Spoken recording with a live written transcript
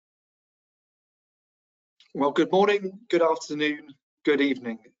Well, good morning, good afternoon, good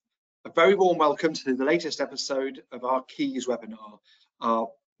evening. A very warm welcome to the latest episode of our Keys webinar, our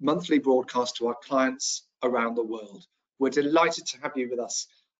monthly broadcast to our clients around the world. We're delighted to have you with us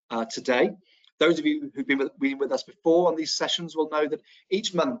today. Those of you who've been with us before on these sessions will know that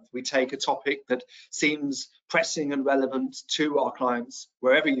each month we take a topic that seems pressing and relevant to our clients,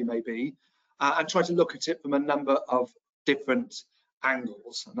 wherever you may be, and try to look at it from a number of different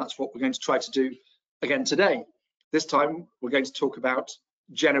angles. And that's what we're going to try to do again today. This time we're going to talk about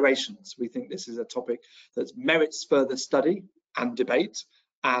generations. We think this is a topic that merits further study and debate,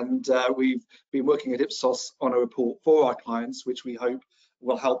 and we've been working at Ipsos on a report for our clients, which we hope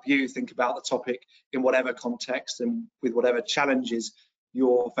will help you think about the topic in whatever context and with whatever challenges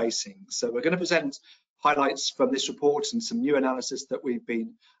you're facing. So we're going to present highlights from this report and some new analysis that we've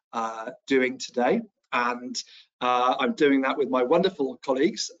been doing today. And I'm doing that with my wonderful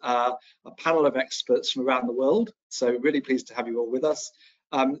colleagues, a panel of experts from around the world. So really pleased to have you all with us.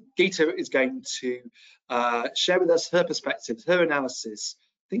 Geeta is going to share with us her perspectives, her analysis,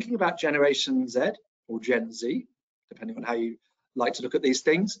 thinking about Generation Z or Gen Z, depending on how you like to look at these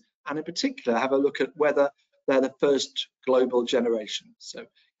things, and in particular have a look at whether they're the first global generation. So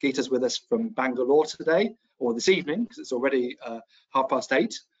Geeta's with us from Bangalore today, or this evening, because it's already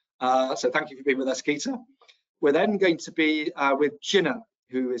 8:30. So thank you for being with us, Geeta. We're then going to be with Jinnah,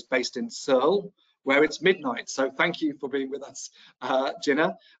 who is based in Seoul, where it's midnight. So thank you for being with us,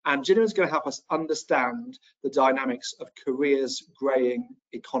 Jinnah. And Jinnah is going to help us understand the dynamics of Korea's greying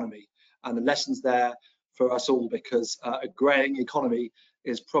economy and the lessons there for us all, because a greying economy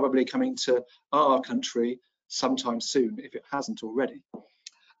is probably coming to our country sometime soon, if it hasn't already.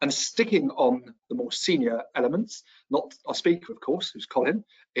 And sticking on the more senior elements, not our speaker, of course, who's Colin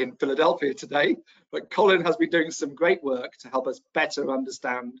in Philadelphia today, but Colin has been doing some great work to help us better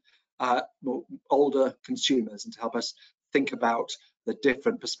understand more older consumers and to help us think about the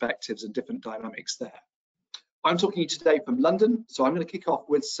different perspectives and different dynamics there. I'm talking to you today from London, so I'm going to kick off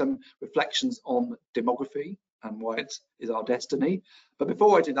with some reflections on demography and why it is our destiny. But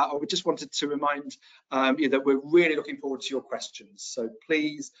before I do that, I just wanted to remind you that we're really looking forward to your questions. So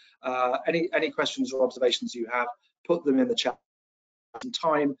please, any questions or observations you have, put them in the chat. Some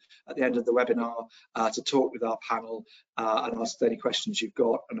time at the end of the webinar to talk with our panel and ask any questions you've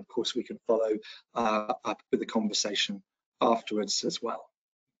got. And of course, we can follow up with the conversation afterwards as well.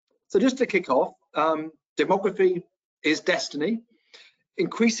 So just to kick off, demography is destiny.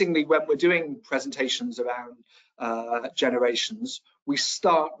 Increasingly, when we're doing presentations around generations, we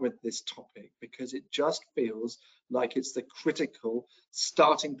start with this topic because it just feels like it's the critical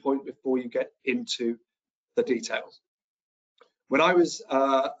starting point before you get into the details. When I was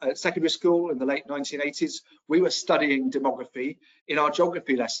at secondary school in the late 1980s, we were studying demography in our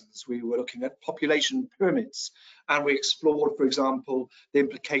geography lessons. We were looking at population pyramids, and we explored, for example, the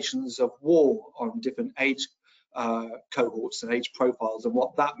implications of war on different age cohorts and age profiles and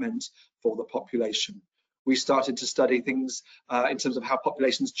what that meant for the population. We started to study things in terms of how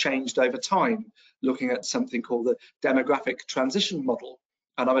populations changed over time, looking at something called the demographic transition model.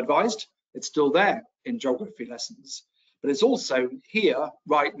 And I'm advised it's still there in geography lessons. But it's also here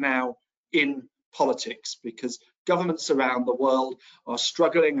right now in politics, because governments around the world are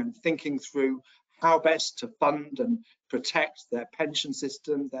struggling and thinking through how best to fund and protect their pension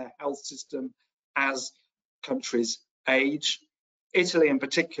system, their health system as countries age. Italy in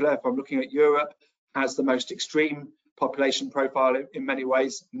particular, if I'm looking at Europe, has the most extreme population profile in many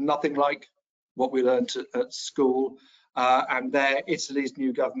ways, nothing like what we learned at school. And there, Italy's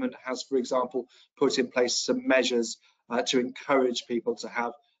new government has, for example, put in place some measures to encourage people to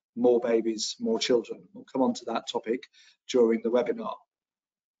have more babies, more children. We'll come on to that topic during the webinar.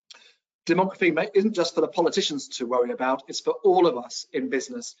 Demography isn't just for the politicians to worry about, it's for all of us in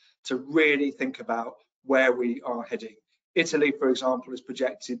business to really think about where we are heading. Italy, for example, is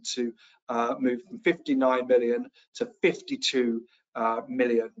projected to move from 59 million to 52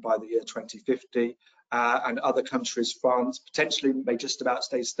 million by the year 2050. And other countries, France potentially may just about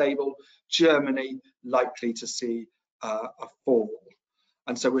stay stable, Germany likely to see a fall.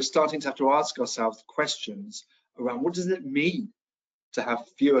 And so we're starting to have to ask ourselves questions around what does it mean to have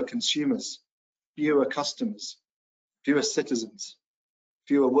fewer consumers, fewer customers, fewer citizens,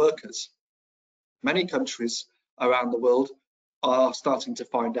 fewer workers. Many countries around the world are starting to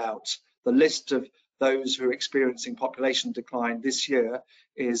find out. The list of those who are experiencing population decline this year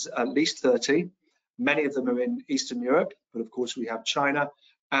is at least 30. Many of them are in Eastern Europe, but of course we have China,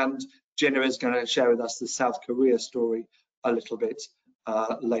 and Jinnah is going to share with us the South Korea story a little bit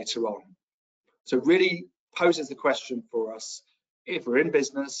later on. So really poses the question for us, if we're in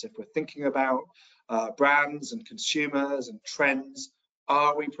business, if we're thinking about brands and consumers and trends,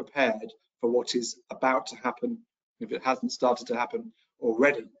 are we prepared for what is about to happen if it hasn't started to happen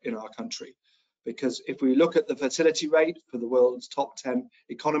already in our country? Because if we look at the fertility rate for the world's top 10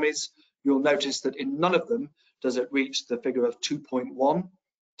 economies, you'll notice that in none of them does it reach the figure of 2.1.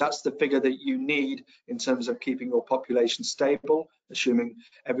 That's the figure that you need in terms of keeping your population stable, assuming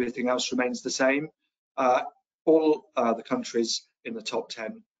everything else remains the same. All the countries in the top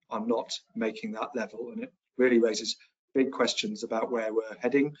 10 are not making that level, and it really raises big questions about where we're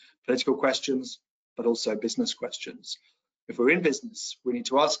heading, political questions, but also business questions. If we're in business, we need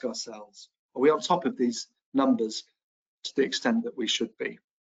to ask ourselves, are we on top of these numbers to the extent that we should be?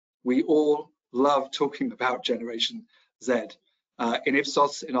 We all love talking about Generation Z. In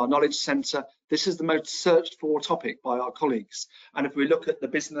Ipsos, in our knowledge centre, this is the most searched for topic by our colleagues. And if we look at the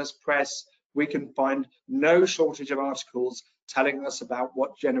business press, we can find no shortage of articles telling us about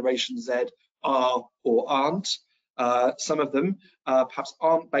what Generation Z are or aren't. Some of them perhaps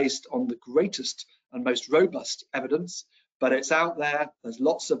aren't based on the greatest and most robust evidence, but it's out there. There's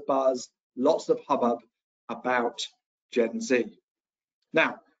lots of buzz, lots of hubbub about Gen Z.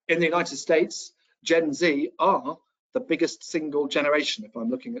 Now, in the United States, Gen Z are the biggest single generation, if I'm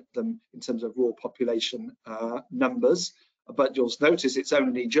looking at them in terms of raw population numbers, but you'll notice it's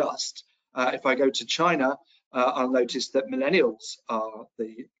only just. If I go to China, I'll notice that millennials are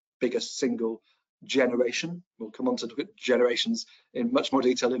the biggest single generation. We'll come on to look at generations in much more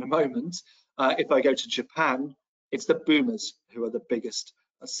detail in a moment. If I go to Japan, it's the boomers who are the biggest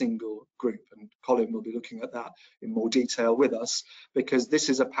single group, and Colin will be looking at that in more detail with us, because this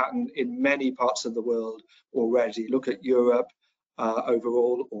is a pattern in many parts of the world already. Look at Europe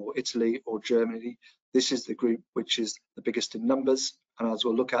overall, or Italy or Germany. This is the group which is the biggest in numbers, and as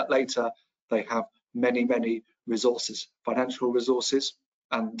we'll look at later, they have many resources, financial resources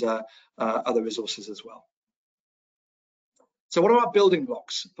and other resources as well. So what are our building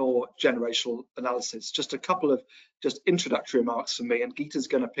blocks for generational analysis? Just a couple of introductory remarks from me, and Geeta's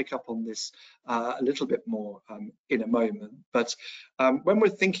going to pick up on this a little bit more in a moment. But when we're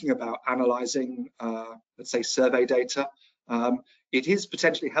thinking about analysing, let's say, survey data, it is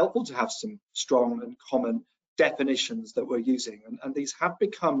potentially helpful to have some strong and common definitions that we're using, and these have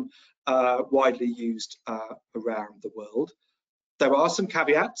become widely used around the world. There are some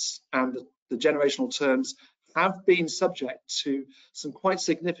caveats, and the generational terms have been subject to some quite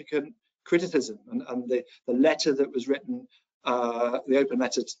significant criticism, and the letter that was written, the open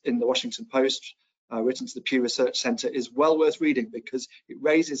letter in the Washington Post, written to the Pew Research Center, is well worth reading, because it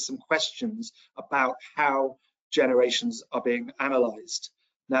raises some questions about how generations are being analysed.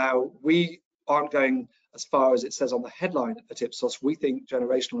 Now, we aren't going as far as it says on the headline at Ipsos. We think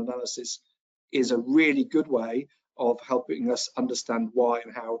generational analysis is a really good way of helping us understand why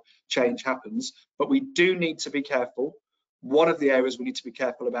and how change happens, but we do need to be careful. One of the areas we need to be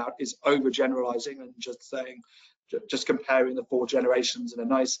careful about is overgeneralizing and just comparing the 4 generations in a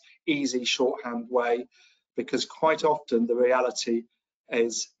nice, easy, shorthand way, because quite often the reality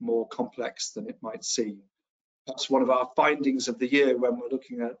is more complex than it might seem. That's one of our findings of the year when we're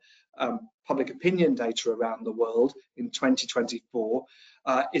looking at public opinion data around the world in 2024,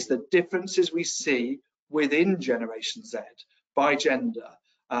 is the differences we see within Generation Z by gender,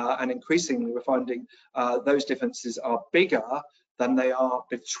 and increasingly we're finding those differences are bigger than they are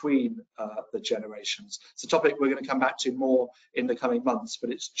between the generations. It's a topic we're going to come back to more in the coming months,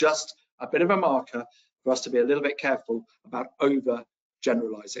 but it's just a bit of a marker for us to be a little bit careful about over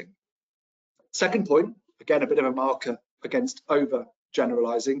generalizing. Second point, again, a bit of a marker against over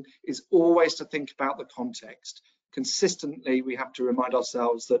generalizing, is always to think about the context. Consistently, we have to remind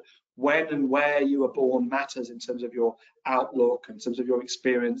ourselves that when and where you were born matters in terms of your outlook, in terms of your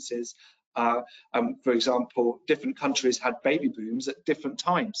experiences. For example, different countries had baby booms at different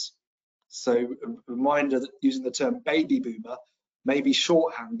times. So a reminder that using the term baby boomer may be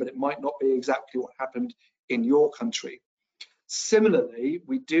shorthand, but it might not be exactly what happened in your country. Similarly,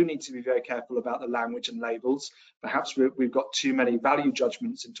 we do need to be very careful about the language and labels. Perhaps we've got too many value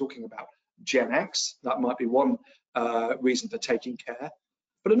judgments in talking about Gen X. That might be one reason for taking care.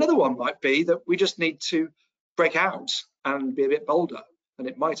 But another one might be that we just need to break out and be a bit bolder. And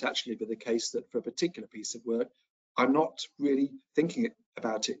it might actually be the case that for a particular piece of work, I'm not really thinking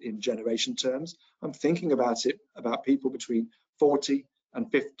about it in generation terms. I'm thinking about it about people between 40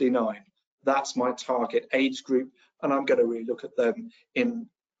 and 59. That's my target age group, and I'm going to really look at them in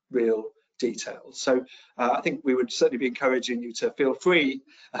real detail. So I think we would certainly be encouraging you to feel free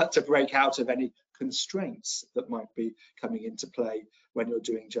to break out of any constraints that might be coming into play when you're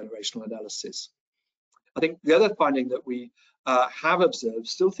doing generational analysis. I think the other finding that we have observed,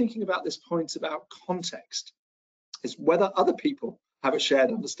 still thinking about this point about context, is whether other people have a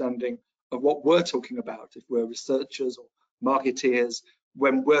shared understanding of what we're talking about, if we're researchers or marketeers,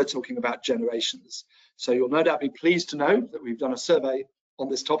 when we're talking about generations. So you'll no doubt be pleased to know that we've done a survey on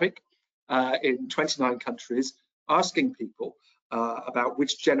this topic in 29 countries, asking people about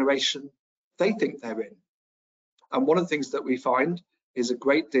which generation they think they're in. And one of the things that we find is a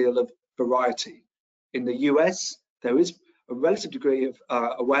great deal of variety. In the US, there is a relative degree of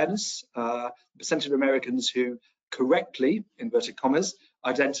awareness. The percentage of Americans who correctly, inverted commas,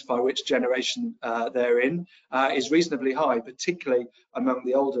 identify which generation they're in is reasonably high, particularly among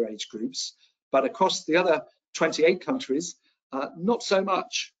the older age groups. But across the other 28 countries, not so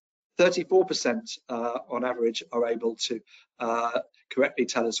much. 34% on average are able to correctly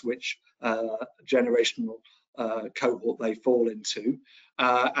tell us which generational cohort they fall into.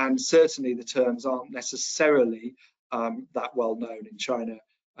 And certainly the terms aren't necessarily that well known in China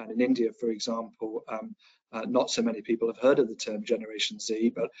and in India, for example. Not so many people have heard of the term Generation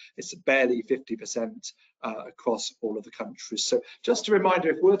Z, but it's barely 50% across all of the countries. So just a reminder,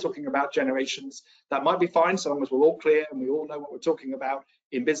 if we're talking about generations, that might be fine so long as we're all clear and we all know what we're talking about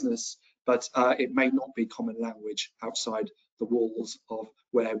in business, but it may not be common language outside the walls of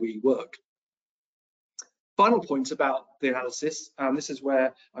where we work. Final point about the analysis, and this is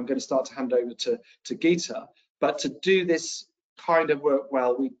where I'm going to start to hand over to Geeta, but to do this kind of work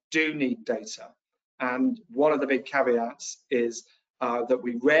well, we do need data. And one of the big caveats is that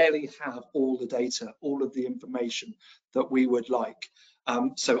we rarely have all the data, all of the information that we would like.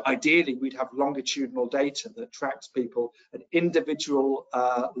 So ideally, we'd have longitudinal data that tracks people at individual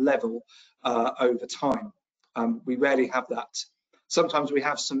level over time. We rarely have that. Sometimes we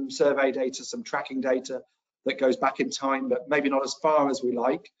have some survey data, some tracking data that goes back in time, but maybe not as far as we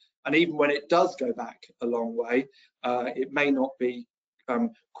like. And even when it does go back a long way, it may not be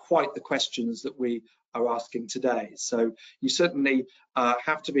quite the questions that we are asking today. So you certainly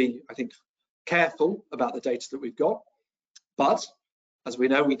have to be, I think, careful about the data that we've got. But as we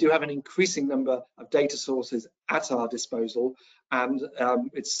know, we do have an increasing number of data sources at our disposal. And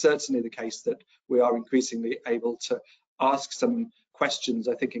it's certainly the case that we are increasingly able to ask some questions,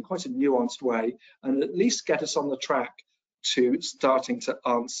 I think, in quite a nuanced way, and at least get us on the track to starting to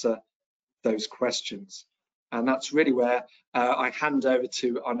answer those questions. And that's really where I hand over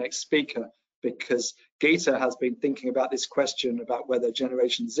to our next speaker, because Geeta has been thinking about this question about whether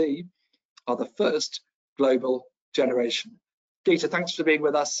Generation Z are the first global generation. Geeta, thanks for being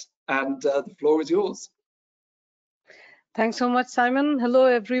with us, and the floor is yours. Thanks so much, Simon. Hello,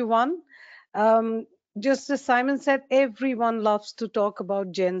 everyone. Just as Simon said, everyone loves to talk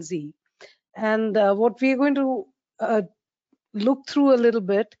about Gen Z. And what we're going to look through a little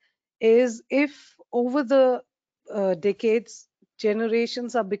bit is if over the decades,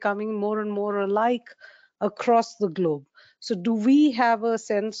 generations are becoming more and more alike across the globe. So do we have a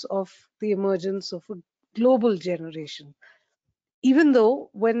sense of the emergence of a global generation? Even though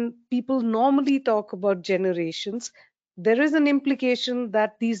when people normally talk about generations, there is an implication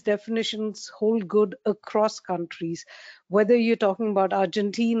that these definitions hold good across countries. Whether you're talking about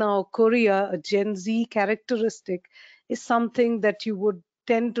Argentina or Korea, a Gen Z characteristic is something that you would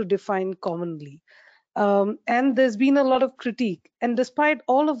tend to define commonly. And there's been a lot of critique. And despite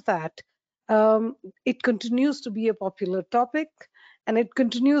all of that, it continues to be a popular topic. And it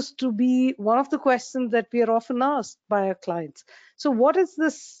continues to be one of the questions that we are often asked by our clients. So what is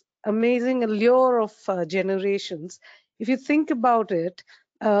this amazing allure of generations? If you think about it,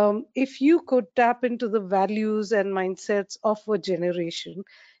 if you could tap into the values and mindsets of a generation,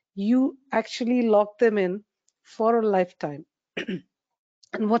 you actually lock them in for a lifetime.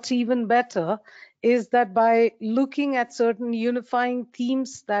 And what's even better is that by looking at certain unifying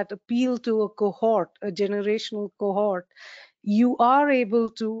themes that appeal to a cohort, a generational cohort, you are able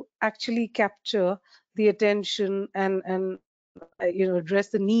to actually capture the attention and address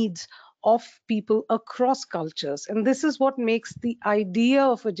the needs of people across cultures. And this is what makes the idea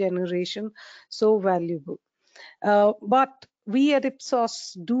of a generation so valuable. But we at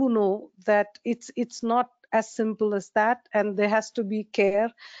Ipsos do know that it's not as simple as that, and there has to be care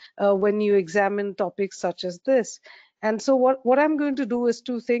when you examine topics such as this. And so what I'm going to do is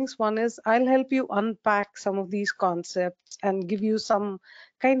two things. One is I'll help you unpack some of these concepts and give you some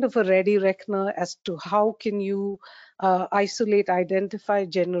kind of a ready reckoner as to how can you isolate, identify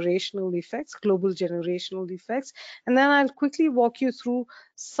generational effects, global generational effects. And then I'll quickly walk you through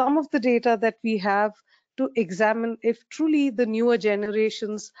some of the data that we have to examine if truly the newer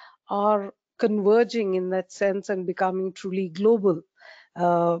generations are converging in that sense and becoming truly global,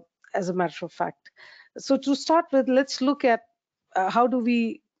 as a matter of fact. So to start with, let's look at how do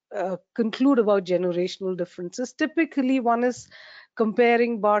we conclude about generational differences? Typically, one is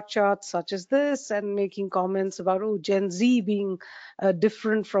comparing bar charts such as this and making comments about, oh, Gen Z being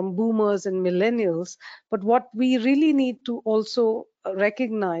different from boomers and millennials. But what we really need to also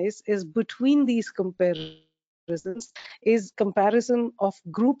recognize is between these comparisons is comparison of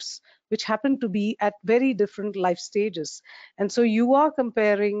groups which happen to be at very different life stages. And so you are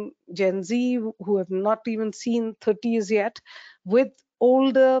comparing Gen Z, who have not even seen 30s yet, with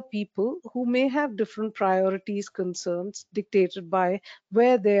older people who may have different priorities, concerns dictated by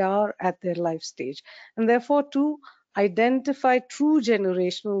where they are at their life stage. And therefore, to identify true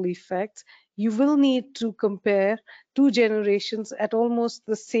generational effects, you will need to compare two generations at almost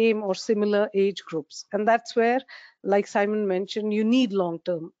the same or similar age groups. And that's where, like Simon mentioned, you need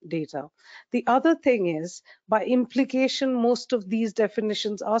long-term data. The other thing is, by implication, most of these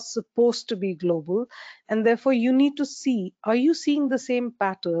definitions are supposed to be global, and therefore you need to see, are you seeing the same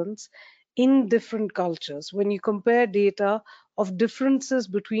patterns in different cultures? When you compare data of differences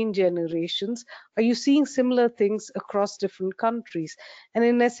between generations, are you seeing similar things across different countries? And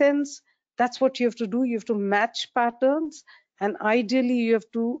in essence, that's what you have to do. You have to match patterns, and ideally you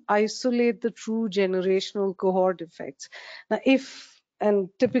have to isolate the true generational cohort effects. Now, if, and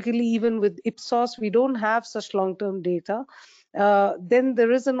typically even with Ipsos, we don't have such long-term data, then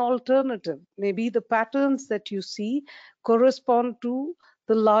there is an alternative. Maybe the patterns that you see correspond to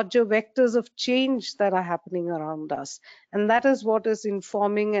the larger vectors of change that are happening around us. And that is what is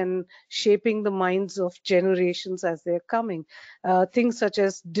informing and shaping the minds of generations as they're coming. Things such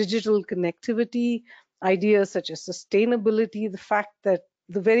as digital connectivity, ideas such as sustainability, the fact that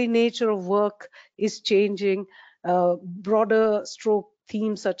the very nature of work is changing, broader stroke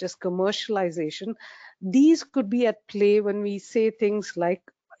themes such as commercialization. These could be at play when we say things like,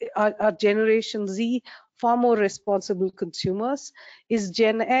 are Generation Z far more responsible consumers? Is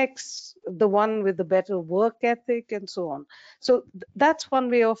Gen X the one with the better work ethic, and so on? So that's one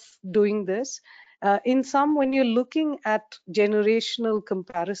way of doing this. In sum, when you're looking at generational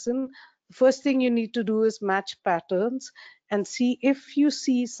comparison, the first thing you need to do is match patterns and see if you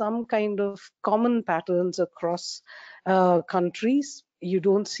see some kind of common patterns across countries. You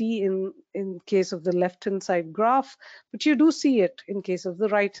don't see in case of the left hand side graph, but you do see it in case of the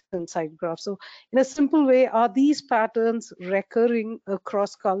right hand side graph. So in a simple way, are these patterns recurring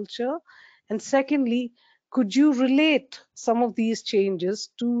across culture? And secondly, could you relate some of these changes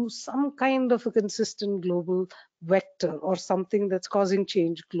to some kind of a consistent global vector or something that's causing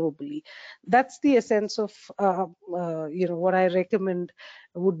change globally? That's the essence of what I recommend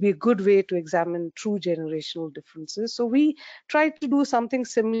would be a good way to examine true generational differences. So we try to do something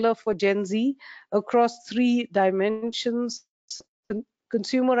similar for Gen Z across three dimensions: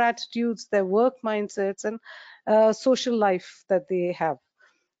 consumer attitudes, their work mindsets, and social life that they have.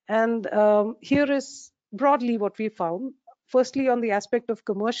 And here is broadly what we found. Firstly, on the aspect of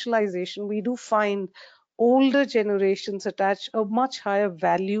commercialization, we do find older generations attach a much higher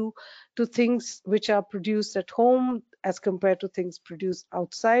value to things which are produced at home as compared to things produced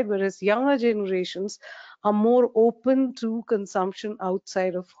outside, whereas younger generations are more open to consumption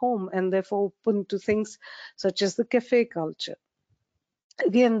outside of home and therefore open to things such as the cafe culture.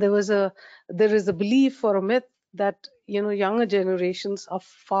 Again, there is a belief or a myth that younger generations are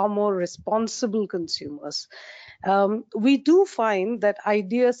far more responsible consumers. We do find that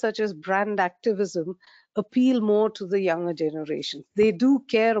ideas such as brand activism appeal more to the younger generation. They do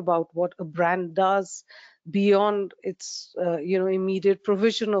care about what a brand does beyond its immediate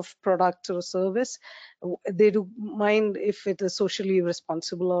provision of product or service. They do mind if it is socially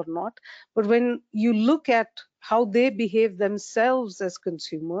responsible or not. But when you look at how they behave themselves as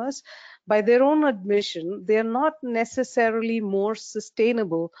consumers, by their own admission, they are not necessarily more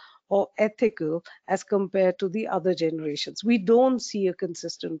sustainable or ethical as compared to the other generations. We don't see a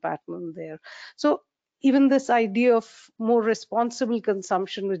consistent pattern there. So even this idea of more responsible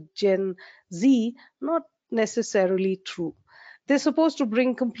consumption with Gen Z, not necessarily true. They're supposed to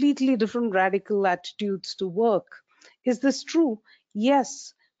bring completely different radical attitudes to work. Is this true?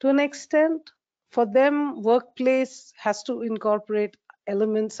 Yes, to an extent. For them, workplace has to incorporate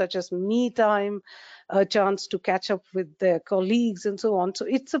elements such as me time, a chance to catch up with their colleagues, and so on. So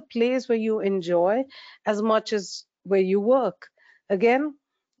it's a place where you enjoy as much as where you work. Again,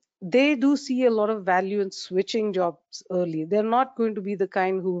 they do see a lot of value in switching jobs early. They're not going to be the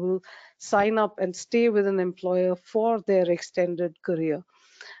kind who will sign up and stay with an employer for their extended career.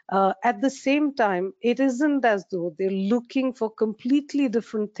 At the same time, it isn't as though they're looking for completely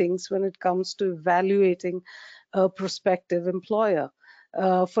different things when it comes to evaluating a prospective employer.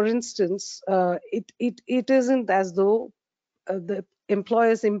 For instance, it isn't as though the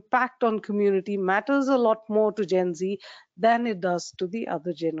employer's impact on community matters a lot more to Gen Z than it does to the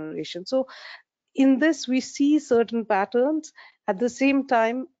other generation. So in this, we see certain patterns. At the same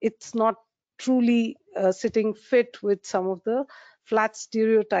time, it's not truly sitting fit with some of the flat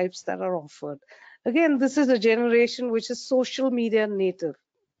stereotypes that are offered. Again, this is a generation which is social media native.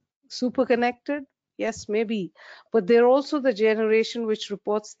 Super connected? Yes, maybe. But they're also the generation which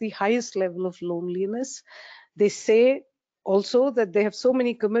reports the highest level of loneliness. They say also that they have so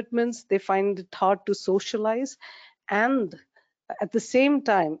many commitments, they find it hard to socialize. And at the same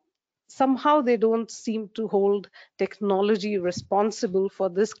time, somehow they don't seem to hold technology responsible for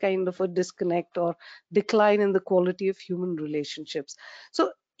this kind of a disconnect or decline in the quality of human relationships.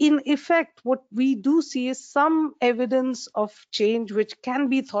 So in effect, what we do see is some evidence of change which can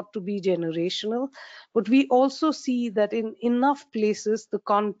be thought to be generational, but we also see that in enough places, the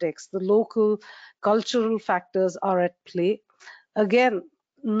context, the local cultural factors are at play. Again,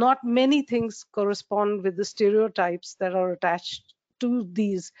 not many things correspond with the stereotypes that are attached to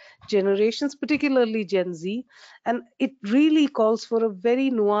these generations, particularly Gen Z. And it really calls for a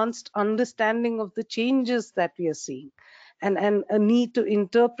very nuanced understanding of the changes that we are seeing, and a need to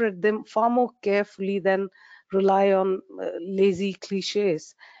interpret them far more carefully than rely on lazy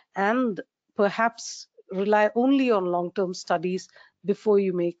cliches, and perhaps rely only on long-term studies before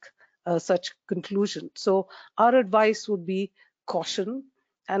you make such conclusion. So our advice would be caution.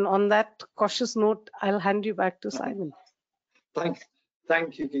 And on that cautious note, I'll hand you back to Simon.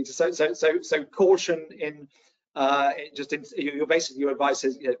 Thank you, Geeta. So caution in you're basically, your advice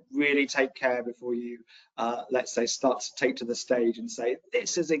is, really take care before you, let's say, start to take to the stage and say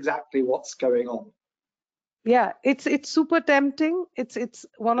this is exactly what's going on. Yeah, it's super tempting. It's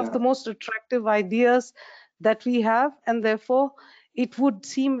one of the most attractive ideas that we have, and therefore it would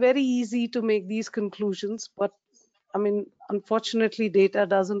seem very easy to make these conclusions. But I mean, unfortunately, data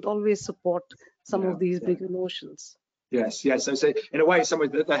doesn't always support some of these bigger notions. Yes. So in a way, some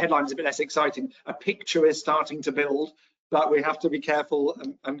of the headline is a bit less exciting. A picture is starting to build, but we have to be careful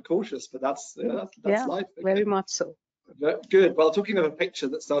and cautious. But that's life. Okay. Very much so. Good. Well, talking of a picture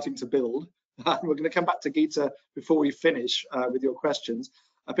that's starting to build, we're going to come back to Geeta before we finish with your questions.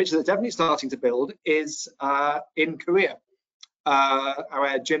 A picture that's definitely starting to build is in Korea.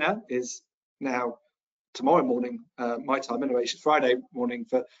 Our Jinna is now tomorrow morning, my time anyway. It's Friday morning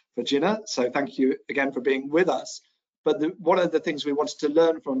for Jinna. So thank you again for being with us. But one of the things we wanted to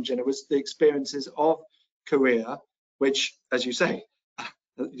learn from Jinna was the experiences of Korea, which, as you say,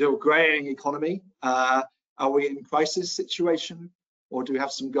 the greying economy. Are we in crisis situation, or do we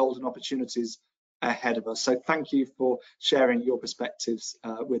have some golden opportunities ahead of us? So thank you for sharing your perspectives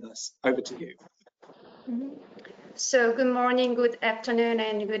with us. Over to you. So good morning, good afternoon,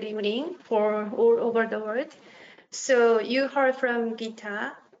 and good evening for all over the world. So you heard from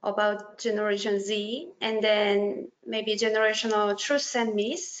Geeta about Generation Z, and then maybe generational truths and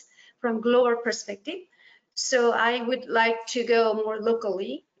myths from global perspective. So I would like to go more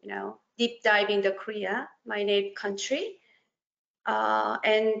locally, deep dive into Korea, my native country,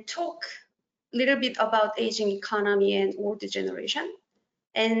 and talk a little bit about aging economy and older generation.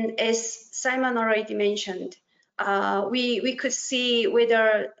 And as Simon already mentioned, we could see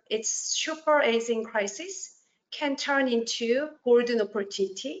whether its super aging crisis can turn into golden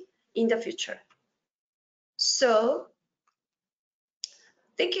opportunity in the future. So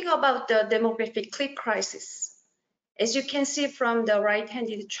thinking about the demographic cliff crisis, as you can see from the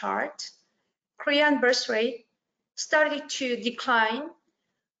right-handed chart, Korean birth rate started to decline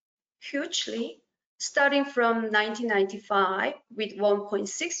hugely, starting from 1995 with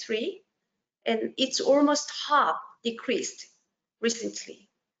 1.63, and it's almost half decreased recently,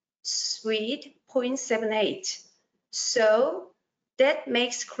 with 0.78. So that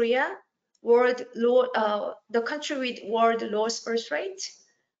makes Korea the country with world lowest birth rate,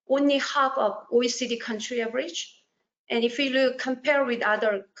 only half of OECD country average. And if we compare with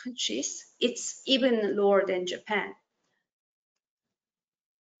other countries, it's even lower than Japan.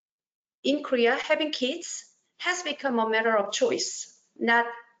 In Korea, having kids has become a matter of choice, not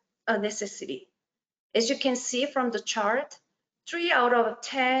a necessity. As you can see from the chart, 3 out of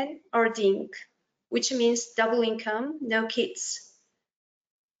 10 are DINK, which means double income, no kids.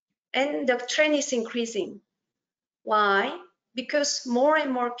 And the trend is increasing. Why? Because more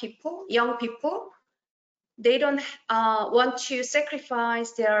and more people, young people, they don't want to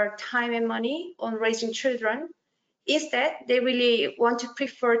sacrifice their time and money on raising children. Instead, they really want to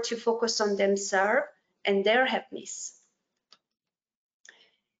prefer to focus on themselves and their happiness.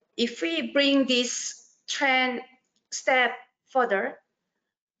 If we bring this trend step further,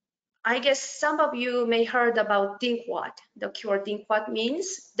 I guess some of you may heard about dinkwat. The keyword dinkwat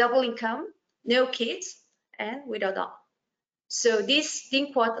means double income, no kids, and with a dog. So this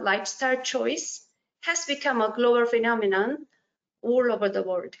dinkwat lifestyle choice has become a global phenomenon all over the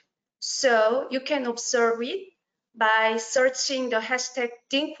world. So you can observe it by searching the hashtag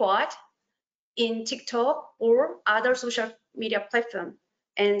dinkwat in TikTok or other social media platform.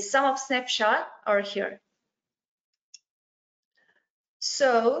 And some of snapshots are here.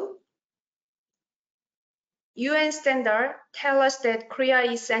 So UN standard tell us that Korea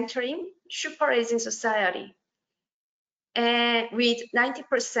is entering super aging society, and with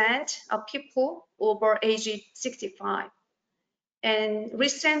 90% of people over age 65. And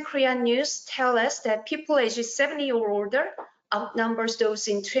recent Korean news tell us that people aged 70 or older outnumbers those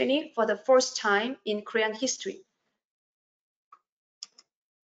in 20 for the first time in Korean history.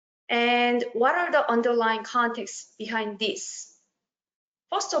 And what are the underlying contexts behind this?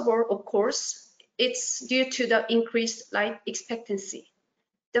 First of all, of course, it's due to the increased life expectancy,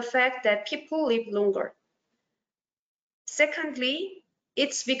 the fact that people live longer. Secondly,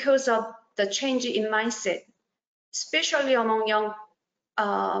 it's because of the change in mindset, especially among young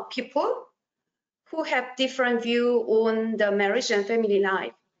people who have different view on the marriage and family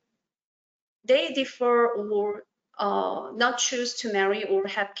life. They differ or not choose to marry or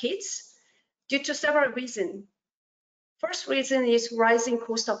have kids due to several reasons. First reason is rising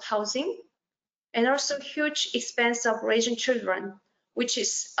cost of housing and also huge expense of raising children, which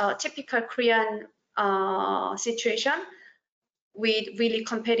is a typical Korean situation with really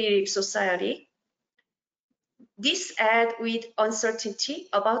competitive society. This adds with uncertainty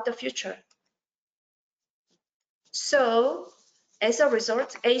about the future. So as a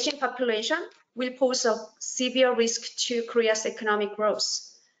result, aging population will pose a severe risk to Korea's economic growth.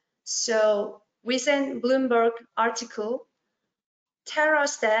 So recent Bloomberg article tell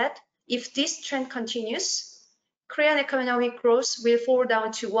us that if this trend continues, Korean economic growth will fall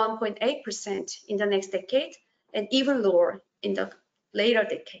down to 1.8% in the next decade and even lower in the later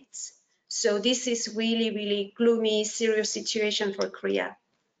decades. So this is really, really gloomy, serious situation for Korea.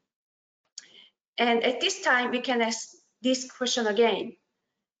 And at this time, we can ask this question again.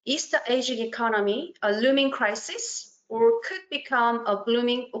 Is the aging economy a looming crisis or could become a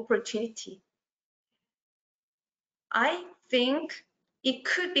blooming opportunity? I think it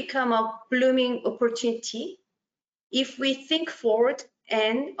could become a blooming opportunity if we think forward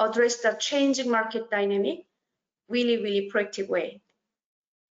and address the changing market dynamic really proactive way.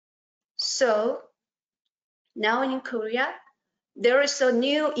 So now in Korea, there is a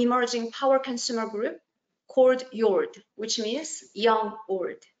new emerging power consumer group called YOLD, which means young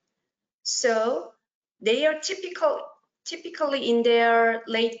old. So they are typically in their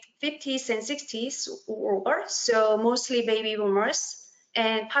late 50s and 60s or over, so mostly baby boomers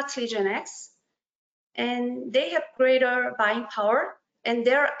and partly Gen X. And they have greater buying power, and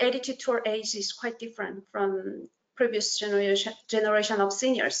their attitude toward age is quite different from previous generation of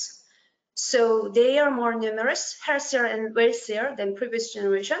seniors. So they are more numerous, healthier, and wealthier than previous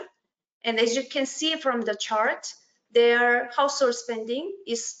generation. And as you can see from the chart, their household spending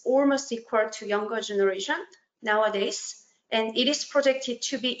is almost equal to younger generation nowadays, and it is projected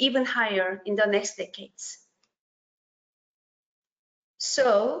to be even higher in the next decades.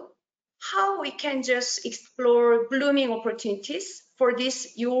 So how we can just explore blooming opportunities for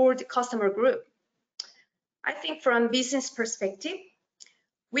this YOLD customer group? I think from business perspective,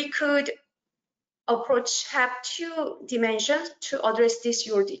 we could have two dimensions to address this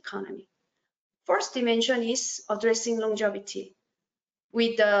YOLD economy. First dimension is addressing longevity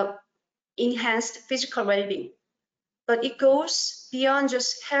with the enhanced physical well-being. But it goes beyond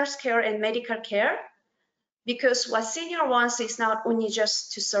just healthcare and medical care, because what senior wants is not only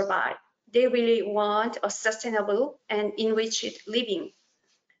just to survive. They really want a sustainable and enriched living.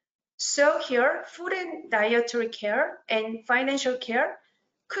 So here, food and dietary care and financial care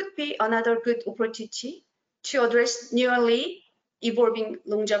could be another good opportunity to address newly evolving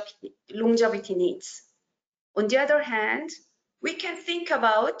longevity needs. On the other hand, we can think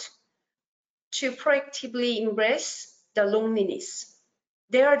about to proactively embrace the loneliness,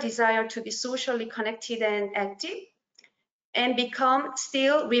 their desire to be socially connected and active, and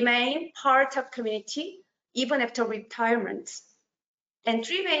remain part of community even after retirement. And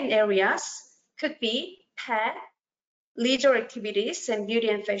three main areas could be pet, leisure activities, and beauty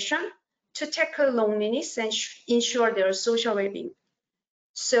and fashion to tackle loneliness and ensure their social well-being.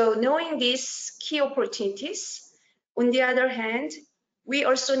 So knowing these key opportunities, on the other hand, we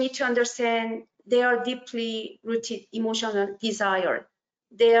also need to understand their deeply rooted emotional desire,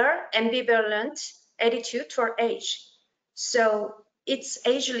 their ambivalent attitude toward age. So it's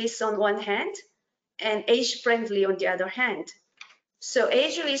ageless on one hand and age-friendly on the other hand. So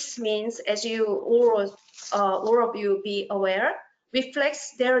ageless means, as you all of you be aware,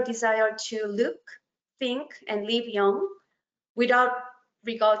 reflects their desire to look, think, and live young without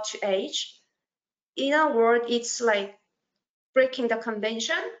regard to age. In a word, it's like breaking the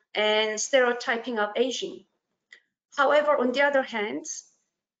convention and stereotyping of aging. However, on the other hand,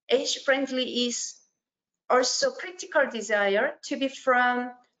 age-friendly is also critical desire to be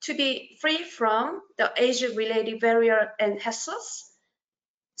free from the age-related barrier and hassles,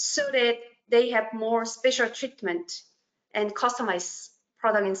 so that they have more special treatment and customized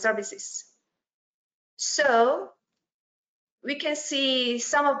product and services. So we can see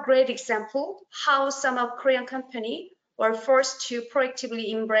some of great example how some of Korean company were forced to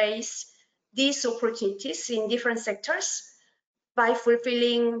proactively embrace these opportunities in different sectors by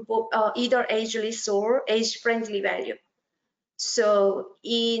fulfilling either ageless or age-friendly value. So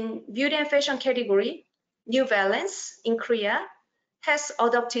in beauty and fashion category, New Balance in Korea has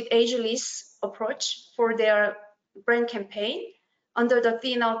adopted ageless approach for their brand campaign under the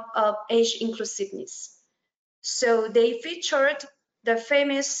theme of age inclusiveness. So they featured the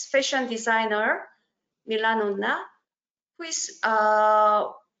famous fashion designer Milanonna, who is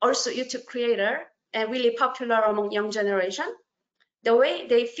also YouTube creator and really popular among young generation. The way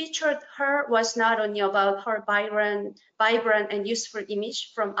they featured her was not only about her vibrant and useful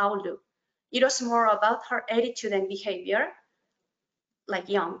image from outlook. It was more about her attitude and behavior, like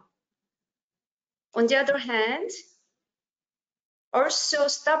young. On the other hand, also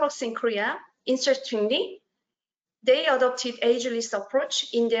Starbucks in Korea, interestingly, they adopted ageless approach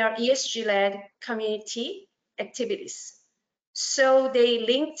in their ESG-led community activities. So they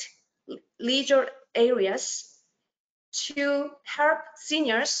linked leisure areas to help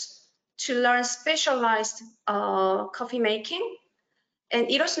seniors to learn specialized coffee making. And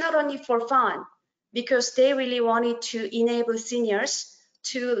it was not only for fun, because they really wanted to enable seniors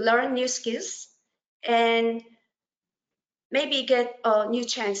to learn new skills and maybe get a new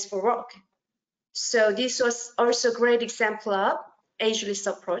chance for work. So this was also a great example of ageless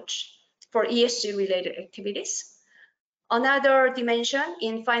approach for ESG related activities. Another dimension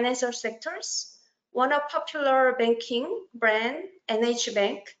in financial sectors, one of popular banking brand, NH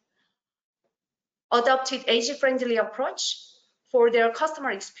Bank, adopted age-friendly approach for their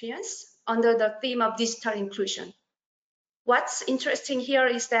customer experience under the theme of digital inclusion. What's interesting here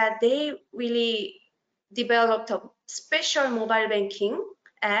is that they really developed a special mobile banking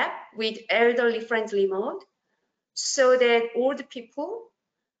app with elderly-friendly mode, so that old people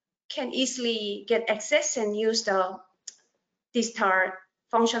can easily get access and use the digital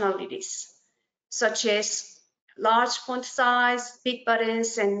functionalities, such as large font size, big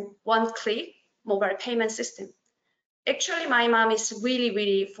buttons, and one-click mobile payment system. Actually, my mom is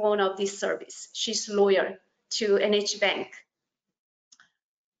really fond of this service. She's loyal to NH Bank.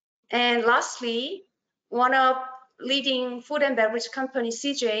 And lastly, one of leading food and beverage company,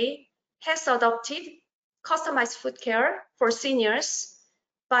 CJ, has adopted customized food care for seniors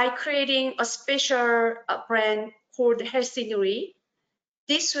by creating a special brand called Healthy Nuri.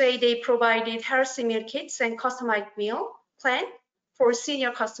 This way, they provided healthy meal kits and customized meal plan for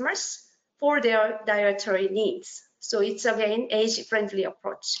senior customers for their dietary needs. So it's again age-friendly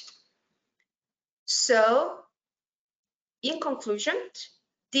approach. So in conclusion,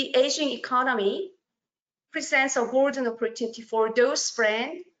 the aging economy presents a golden opportunity for those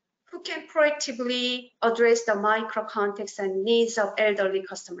brands who can proactively address the micro context and needs of elderly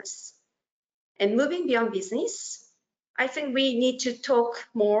customers. And moving beyond business, I think we need to talk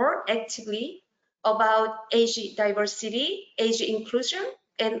more actively about age diversity, age inclusion,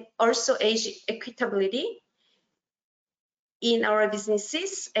 and also age equitability in our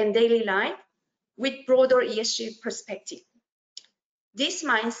businesses and daily life with broader ESG perspective. This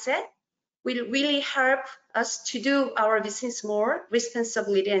mindset will really help us to do our business more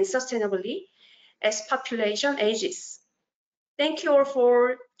responsibly and sustainably as population ages. Thank you all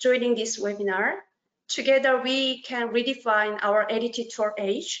for joining this webinar. Together, we can redefine our attitude toward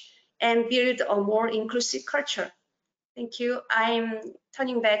age and build a more inclusive culture. Thank you. I'm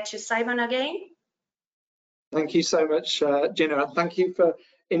turning back to Simon again. Thank you so much, Gina. Thank you for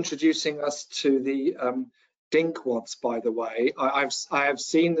introducing us to the dinkwads, by the way. I have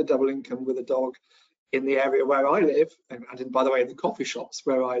seen the double income with a dog in the area where I live, and by the way, in the coffee shops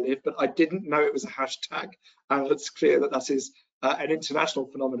where I live, but I didn't know it was a hashtag. And it's clear that that is an international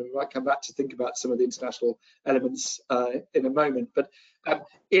phenomenon. We might come back to think about some of the international elements in a moment. But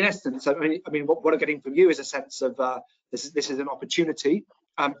in essence, I mean, what I'm getting from you is a sense of this is an opportunity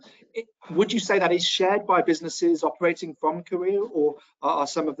Would you say that is shared by businesses operating from Korea, or are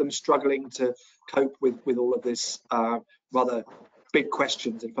some of them struggling to cope with all of this rather big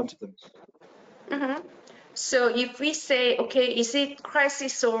questions in front of them? Mm-hmm. So if we say, okay, is it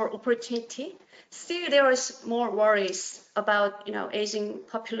crisis or opportunity? Still, there is more worries about, aging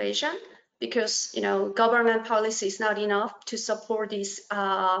population because, government policy is not enough to support this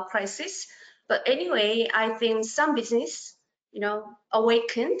crisis. But anyway, I think some business,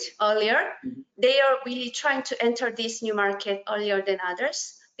 awakened earlier. Mhm. They are really trying to enter this new market earlier than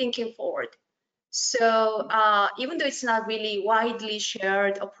others, thinking forward. So even though it's not really widely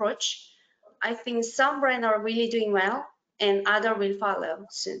shared approach, I think some brands are really doing well and other will follow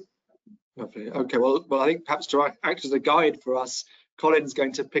soon. Lovely. Okay, well, I think perhaps to act as a guide for us, Colin's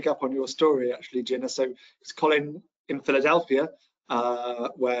going to pick up on your story, actually, Gina. So it's Colin in Philadelphia,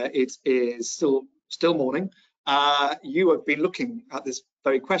 where it is still morning. You have been looking at this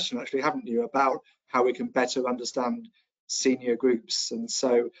very question, actually, haven't you, about how we can better understand senior groups? And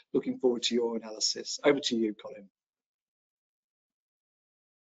so looking forward to your analysis. Over to you, Colin.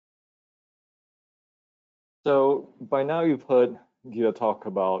 So by now you've heard Gita talk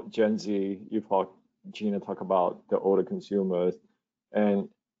about Gen Z, you've heard Gina talk about the older consumers, and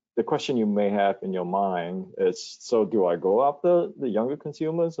the question you may have in your mind is, so do I go after the younger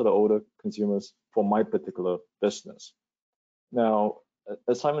consumers or the older consumers for my particular business? Now,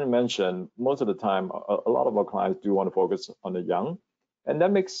 as Simon mentioned, most of the time, a lot of our clients do want to focus on the young, and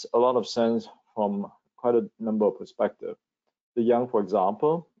that makes a lot of sense from quite a number of perspectives. The young, for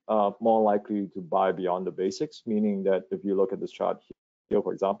example, more likely to buy beyond the basics, meaning that if you look at this chart here,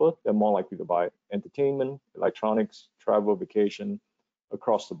 for example, they're more likely to buy entertainment, electronics, travel, vacation,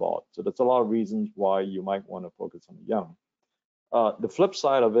 across the board. So that's a lot of reasons why you might want to focus on the young. The flip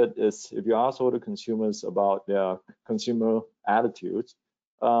side of it is if you ask older consumers about their consumer attitudes,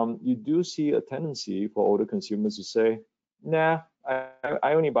 you do see a tendency for older consumers to say, nah,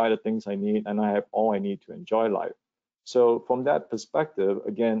 I only buy the things I need and I have all I need to enjoy life. So from that perspective,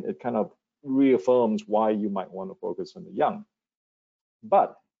 again, it kind of reaffirms why you might want to focus on the young.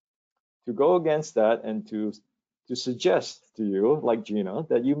 But to go against that and to suggest to you, like Gina,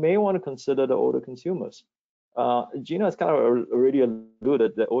 that you may want to consider the older consumers. Gina has kind of already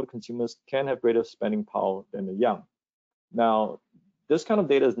alluded that older consumers can have greater spending power than the young. Now, this kind of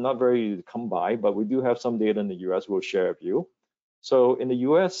data is not very easy to come by, but we do have some data in the US we'll share with you. So in the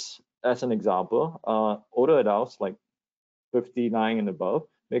US, as an example, older adults like 59 and above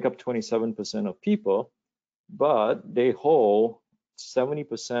make up 27% of people, but they hold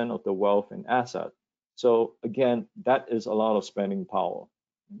 70% of the wealth and asset. So again, that is a lot of spending power.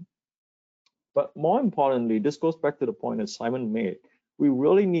 But more importantly, this goes back to the point that Simon made. We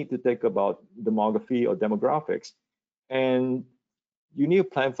really need to think about demography or demographics, and you need a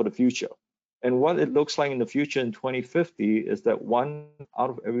plan for the future. And what it looks like in the future in 2050 is that 1 out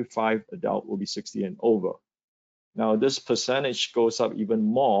of every 5 adults will be 60 and over. Now, this percentage goes up even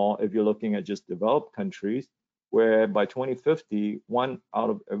more if you're looking at just developed countries, where by 2050, 1 out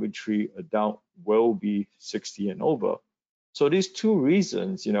of every 3 adults will be 60 and over. So these two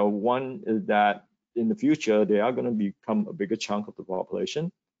reasons, one is that in the future, they are going to become a bigger chunk of the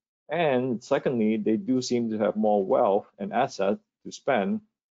population. And secondly, they do seem to have more wealth and assets to spend.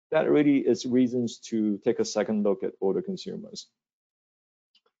 That really is reasons to take a second look at older consumers.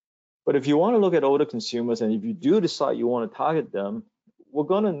 But if you want to look at older consumers, and if you do decide you want to target them, we're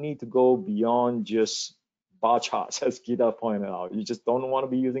going to need to go beyond just bar charts, as Gita pointed out. You just don't want to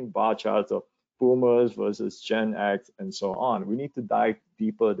be using bar charts of boomers versus Gen X and so on. We need to dive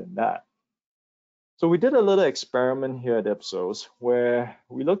deeper than that. So we did a little experiment here at Ipsos where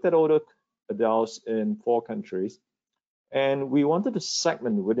we looked at older adults in 4 countries, and we wanted to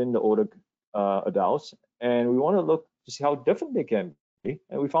segment within the older adults, and we want to look to see how different they can be.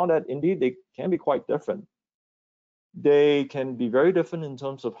 And we found that indeed they can be quite different. They can be very different in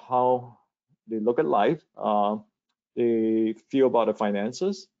terms of how they look at life, they feel about the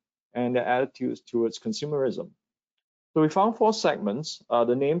finances, and their attitudes towards consumerism. So we found 4 segments,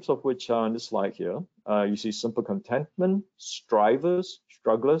 the names of which are on this slide here. You see simple contentment, strivers,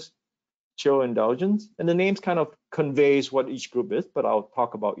 strugglers, chill indulgence, and the names kind of conveys what each group is, but I'll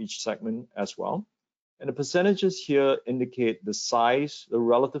talk about each segment as well. And the percentages here indicate the size, the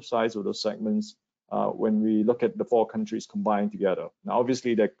relative size of those segments when we look at the 4 countries combined together. Now,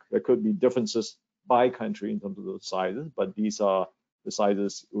 obviously, there could be differences by country in terms of those sizes, but these are the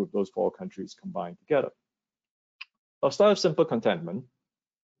sizes with those 4 countries combined together. I'll start with simple contentment.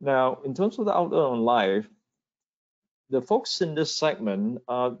 Now, in terms of the outlook on life, the folks in this segment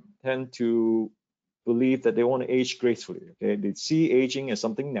tend to believe that they want to age gracefully. Okay? They see aging as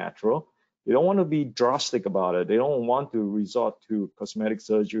something natural. They don't want to be drastic about it. They don't want to resort to cosmetic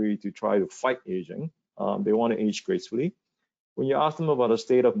surgery to try to fight aging. They want to age gracefully. When you ask them about a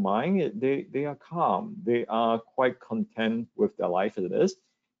state of mind, they are calm. They are quite content with their life as it is.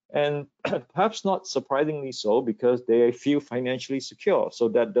 And perhaps not surprisingly so, because they feel financially secure. So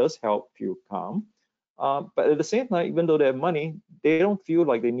that does help feel calm. But at the same time, even though they have money, they don't feel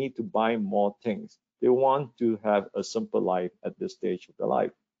like they need to buy more things. They want to have a simple life at this stage of their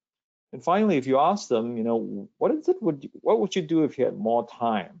life. And finally, if you ask them, what would you do if you had more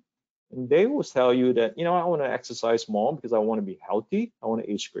time? And they will tell you that, I want to exercise more because I want to be healthy, I want to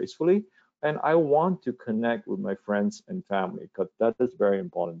age gracefully, and I want to connect with my friends and family, because that is very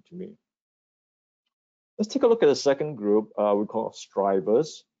important to me. Let's take a look at the second group we call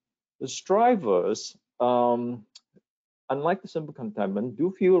strivers. The strivers, unlike the simple contentment,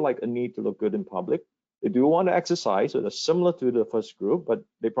 do feel like a need to look good in public. They do want to exercise, so they're similar to the first group, but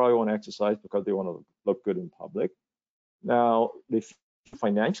they probably want to exercise because they want to look good in public. Now, they feel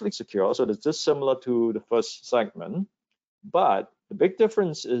financially secure, so it's just similar to the first segment. But the big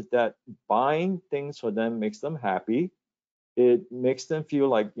difference is that buying things for them makes them happy. It makes them feel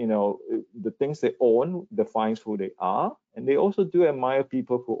like, the things they own defines who they are. And they also do admire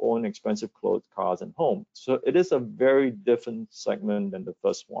people who own expensive clothes, cars, and homes. So it is a very different segment than the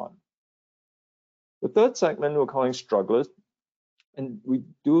first one. The third segment we're calling strugglers. And we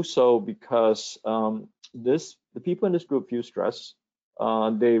do so because the people in this group feel stressed.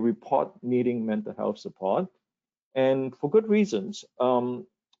 They report needing mental health support, and for good reasons.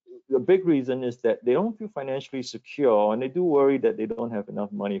 The big reason is that they don't feel financially secure, and they do worry that they don't have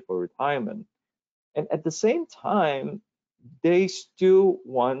enough money for retirement. And at the same time, they still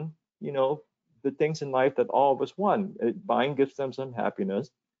want, the things in life that all of us want. Buying gives them some happiness.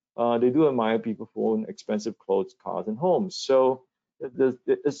 They do admire people who own expensive clothes, cars, and homes. So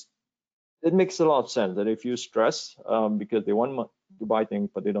it makes a lot of sense that they feel stressed because they want to buy things,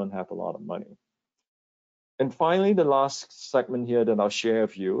 but they don't have a lot of money. And finally, the last segment here that I'll share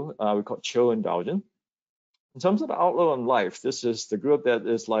with you, we call chill indulgent. In terms of the outlook on life, this is the group that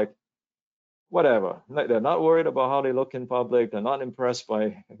is like, whatever. They're not worried about how they look in public. They're not impressed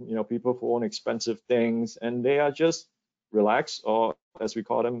by, people who own expensive things, and they are just relaxed, or as we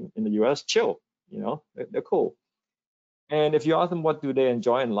call them in the US, chill. They're cool. And if you ask them what do they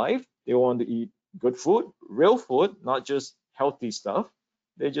enjoy in life, they want to eat good food, real food, not just healthy stuff.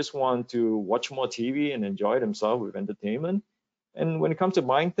 They just want to watch more TV and enjoy themselves with entertainment. And when it comes to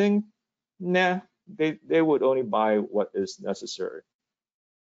buying things, they would only buy what is necessary.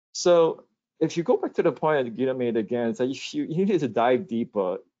 So if you go back to the point that Gita made again, it's like you need to dive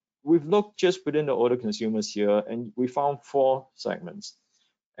deeper. We've looked just within the older consumers here, and we found 4 segments,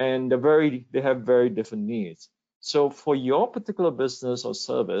 and they have very different needs. So for your particular business or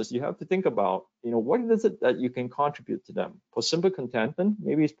service, you have to think about, what is it that you can contribute to them? For simple contentment,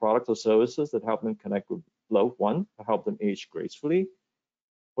 maybe it's products or services that help them connect with loved ones, to help them age gracefully.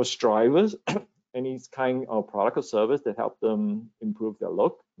 For strivers, any kind of product or service that help them improve their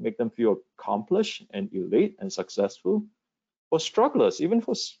look, make them feel accomplished and elite and successful. For strugglers, even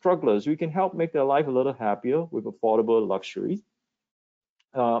for strugglers, we can help make their life a little happier with affordable luxuries.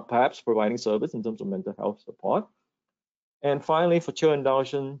 Perhaps providing service in terms of mental health support. And finally, for chill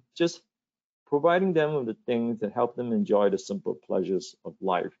indulgence, just providing them with the things that help them enjoy the simple pleasures of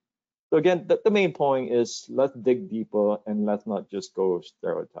life. So again, the main point is let's dig deeper and let's not just go with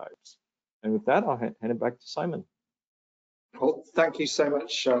stereotypes. And with that, I'll hand it back to Simon. Well, thank you so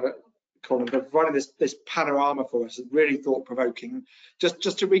much, Colin, for providing this panorama for us. It's really thought-provoking.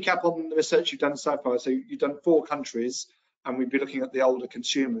 Just to recap on the research you've done so far. So you've done 4 countries, and we'd be looking at the older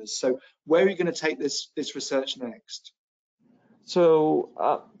consumers. So where are you going to take this research next? So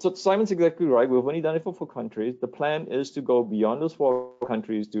Simon's exactly right. We've only done it for 4 countries. The plan is to go beyond those 4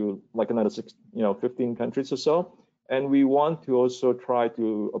 countries to like another 15 countries or so. And we want to also try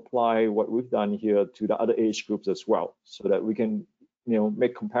to apply what we've done here to the other age groups as well, so that we can,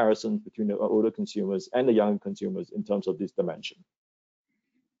 make comparisons between the older consumers and the young consumers in terms of this dimension.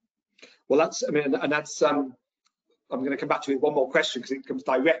 Well, I'm going to come back to it with one more question, because it comes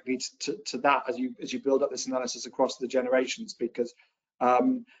directly to that as you build up this analysis across the generations. Because I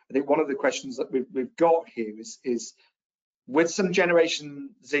think one of the questions that we've got here is with some Generation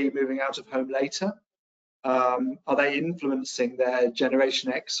Z moving out of home later, are they influencing their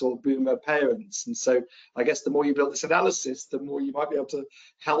Generation X or Boomer parents? And so I guess the more you build this analysis, the more you might be able to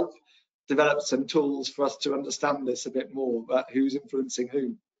help develop some tools for us to understand this a bit more about who's influencing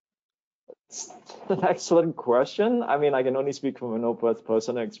whom. It's an excellent question. I mean, I can only speak from an open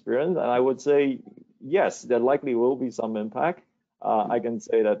personal experience, and I would say yes, there likely will be some impact. I can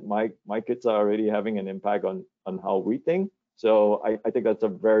say that my kids are already having an impact on how we think. So I think that's a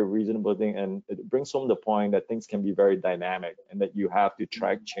very reasonable thing, and it brings home the point that things can be very dynamic and that you have to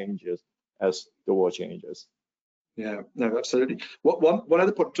track changes as the world changes. Yeah, no, absolutely. One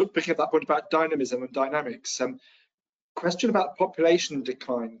other point, picking up that point about dynamism and dynamics, question about population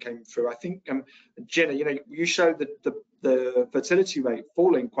decline came through. I think, Jenna, you showed the fertility rate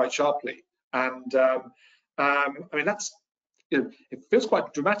falling quite sharply, and I mean that's, it feels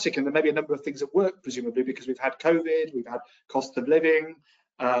quite dramatic, and there may be a number of things at work, presumably because we've had COVID, we've had cost of living,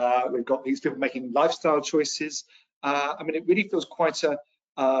 we've got these people making lifestyle choices. I mean, it really feels quite a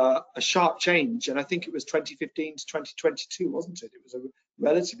sharp change, and I think it was 2015 to 2022, wasn't it? It was a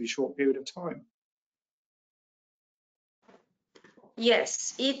relatively short period of time.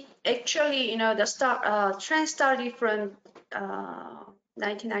 Yes, it actually, the trend started from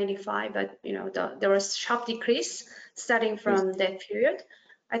 1995, but there was sharp decrease starting from that period.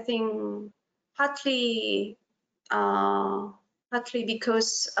 I think partly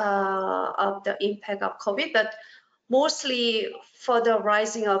because of the impact of COVID, but mostly for the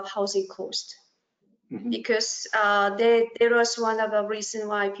rising of housing cost. Because there was one of the reasons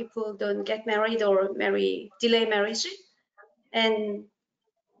why people don't get married or delay marriage, and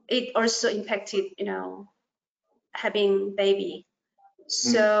it also impacted having baby.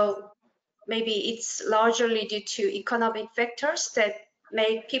 So maybe it's largely due to economic factors that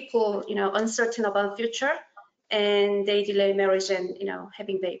make people uncertain about future, and they delay marriage and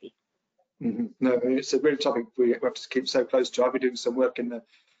having baby. No, it's a real topic we have to keep so close to. I've been doing some work in the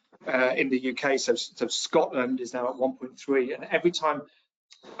UK, so Scotland is now at 1.3, and every time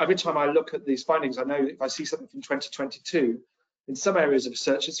I look at these findings, I know if I see something from 2022, in some areas of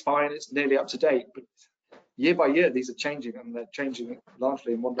research it's fine, it's nearly up to date, but year by year these are changing, and they're changing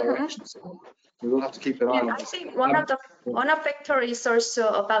largely in one direction. So we will have to keep an eye on this. I think one of the factor is also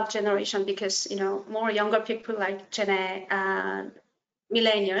about generation, because more younger people like Gen A,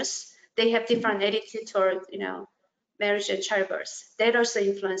 millennials, they have different attitude toward marriage and childbirth. That also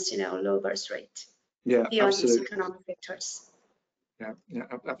influence low birth rate. Yeah, beyond absolutely. economic factors. Yeah,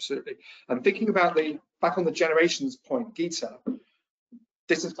 absolutely. And thinking about back on the generations point, Geeta,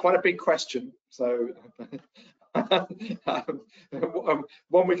 this is quite a big question. So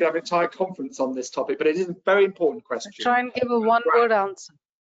one we could have an entire conference on this topic, but it is a very important question. Try and give a one-word answer.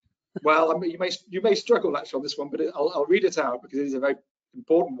 Well, I mean, you may struggle actually on this one, but I'll read it out because it is a very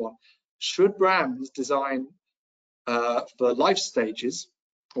important one. Should brands design for life stages,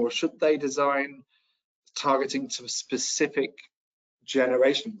 or should they design targeting to specific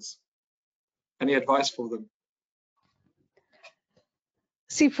generations? Any advice for them?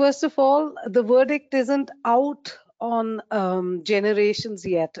 See, first of all, the verdict isn't out on generations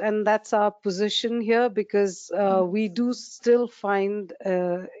yet, and that's our position here, because we do still find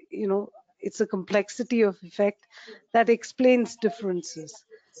it's a complexity of effect that explains differences.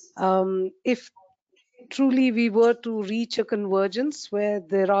 If truly we were to reach a convergence where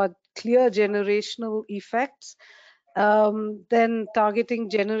there are clear generational effects, then targeting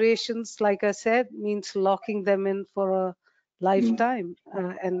generations, like I said, means locking them in for a lifetime,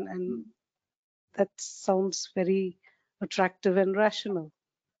 and that sounds very attractive and rational.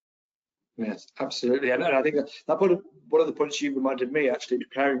 Yes, absolutely. And I think that one of the points you reminded me actually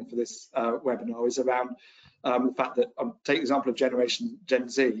preparing for this webinar is around the fact that, take the example of Gen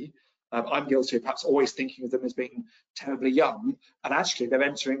Z. I'm guilty of perhaps always thinking of them as being terribly young, and actually they're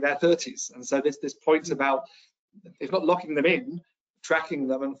entering their 30s. And so this point about, if not locking them in, tracking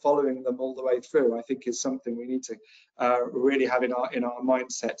them and following them all the way through, I think is something we need to really have in our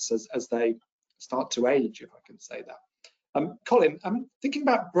mindsets as they start to age, if I can say that. Colin, I'm thinking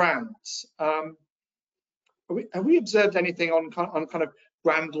about brands. Have we observed anything on kind of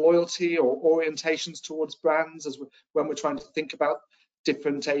brand loyalty or orientations towards brands when we're trying to think about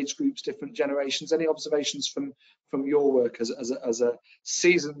different age groups, different generations? Any observations from your work as a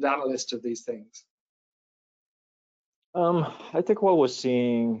seasoned analyst of these things? I think what we're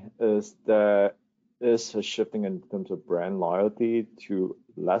seeing is that is a shifting in terms of brand loyalty to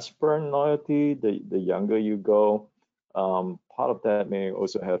less brand loyalty the younger you go. Part of that may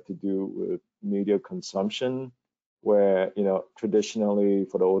also have to do with media consumption, where traditionally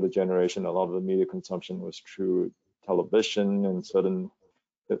for the older generation, a lot of the media consumption was through television and certain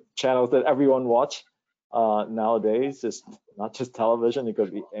channels that everyone watched. Nowadays, it's not just television; it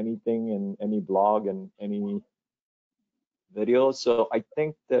could be anything and any blog and any video. So I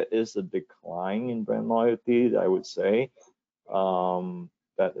think there is a decline in brand loyalty, I would say.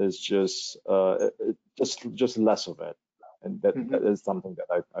 That is just less of it, and that is something that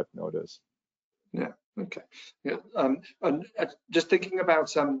I've noticed. Yeah. Okay. Yeah. And just thinking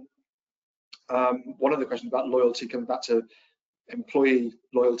about one of the questions about loyalty, coming back to employee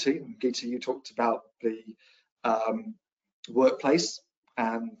loyalty. And Geeta, you talked about the workplace,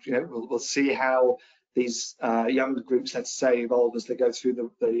 and we'll see how these younger groups, let's say, evolve as they go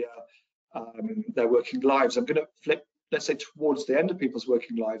through their working lives. I'm going to flip, let's say, towards the end of people's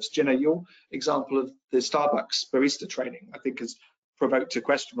working lives. Gina, your example of the Starbucks barista training, I think, has provoked a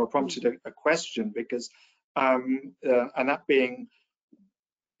question, or prompted a question, because and that being,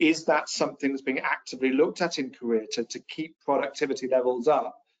 is that something that's being actively looked at in Korea to keep productivity levels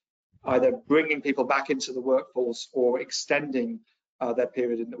up, either bringing people back into the workforce or extending their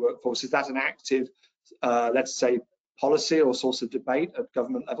period in the workforce? Is that an active, let's say, policy or source of debate at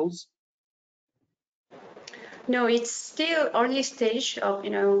government levels? No, it's still early stage of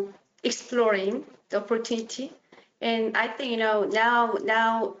exploring the opportunity, and I think now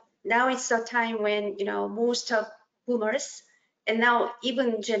it's the time when most of boomers, and now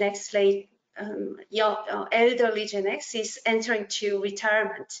even Gen X, like elderly Gen X, is entering to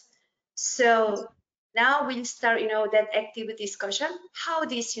retirement. So now we'll start that active discussion how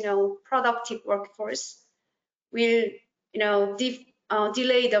this productive workforce will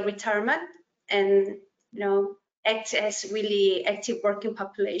delay the retirement and act as really active working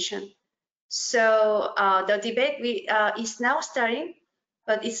population. So the debate is now starting,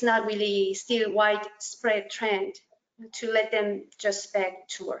 but it's not really still widespread trend to let them just back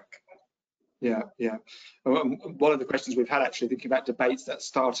to work. Yeah, yeah. One of the questions we've had, actually, thinking about debates that's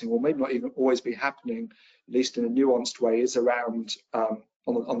starting, or maybe not even always be happening, at least in a nuanced way, is around on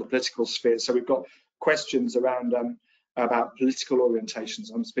the political sphere. So we've got questions around about political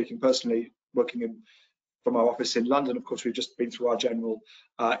orientations. I'm speaking personally, working from our office in London. Of course, we've just been through our general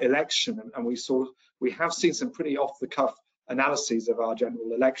election, and we have seen some pretty off-the-cuff analyses of our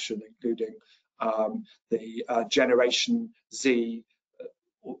general election, including the Generation Z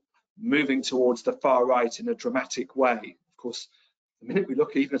moving towards the far right in a dramatic way. Of course, the minute we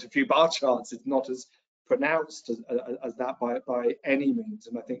look even at a few bar charts, it's not as pronounced as that by any means.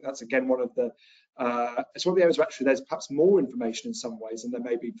 And I think that's, again, one of the it's one of the areas where actually there's perhaps more information in some ways, and there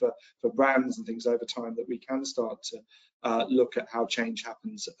may be for brands and things over time, that we can start to look at how change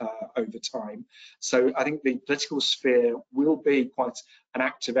happens over time. So I think the political sphere will be quite an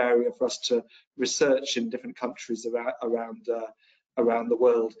active area for us to research in different countries around the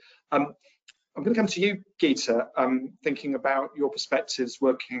world. I'm going to come to you, Geeta, thinking about your perspectives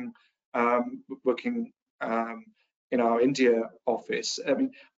working in our India office. I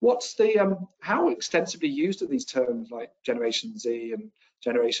mean, what's the how extensively used are these terms like Generation Z and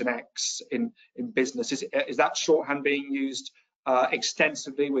Generation X in business? Is that shorthand being used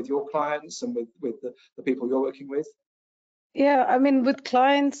extensively with your clients and with the people you're working with? Yeah, I mean, with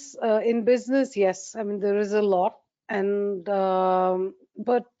clients in business, yes. I mean, there is a lot, and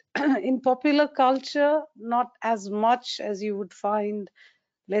but in popular culture, not as much as you would find,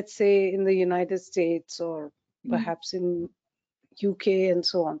 let's say, in the United States or perhaps in UK and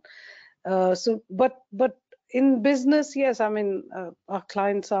so on. But in business, yes, I mean, our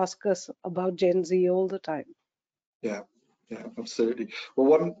clients ask us about Gen Z all the time. Yeah, yeah, absolutely.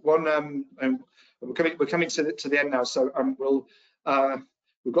 Well, we're coming to the end now, so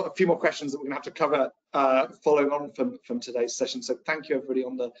we've got a few more questions that we're going to have to cover following on from today's session. So thank you, everybody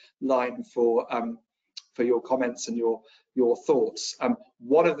on the line, for your comments and your thoughts.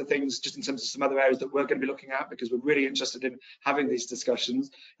 One of the things, just in terms of some other areas that we're going to be looking at, because we're really interested in having these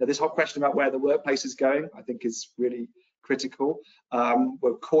discussions, this whole question about where the workplace is going, I think, is really critical.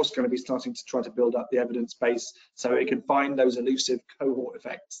 We're of course going to be starting to try to build up the evidence base so we can find those elusive cohort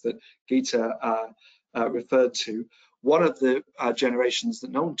effects that Geeta referred to. One of the generations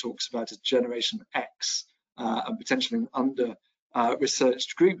that no one talks about is Generation X, and potentially an under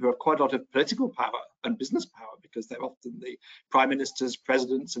researched group who have quite a lot of political power and business power, because they're often the prime ministers,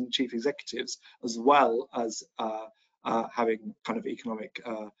 presidents, and chief executives, as well as having kind of economic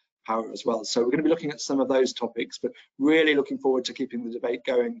power as well. So we're going to be looking at some of those topics, but really looking forward to keeping the debate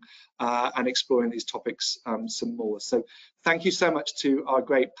going and exploring these topics some more. So thank you so much to our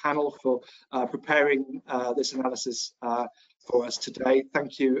great panel for preparing this analysis for us today.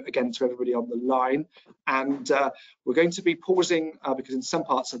 Thank you again to everybody on the line, and we're going to be pausing because in some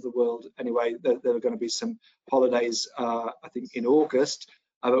parts of the world anyway there are going to be some holidays I think in August,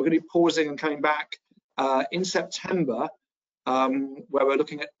 but we're going to be pausing and coming back in September, where we're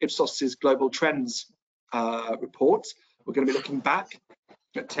looking at Ipsos's global trends report. We're going to be looking back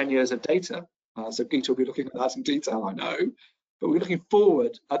at 10 years of data, so Geeta will be looking at that in detail, I know, but we're looking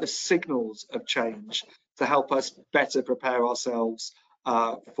forward at the signals of change to help us better prepare ourselves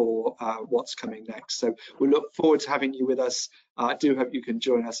for what's coming next. So we look forward to having you with us. I do hope you can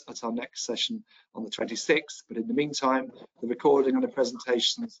join us at our next session on the 26th, but in the meantime, the recording and the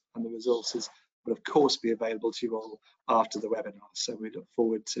presentations and the resources will of course be available to you all after the webinar. So we look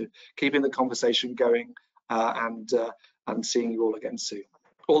forward to keeping the conversation going and seeing you all again soon.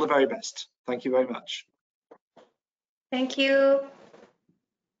 All the very best. Thank you very much. Thank you.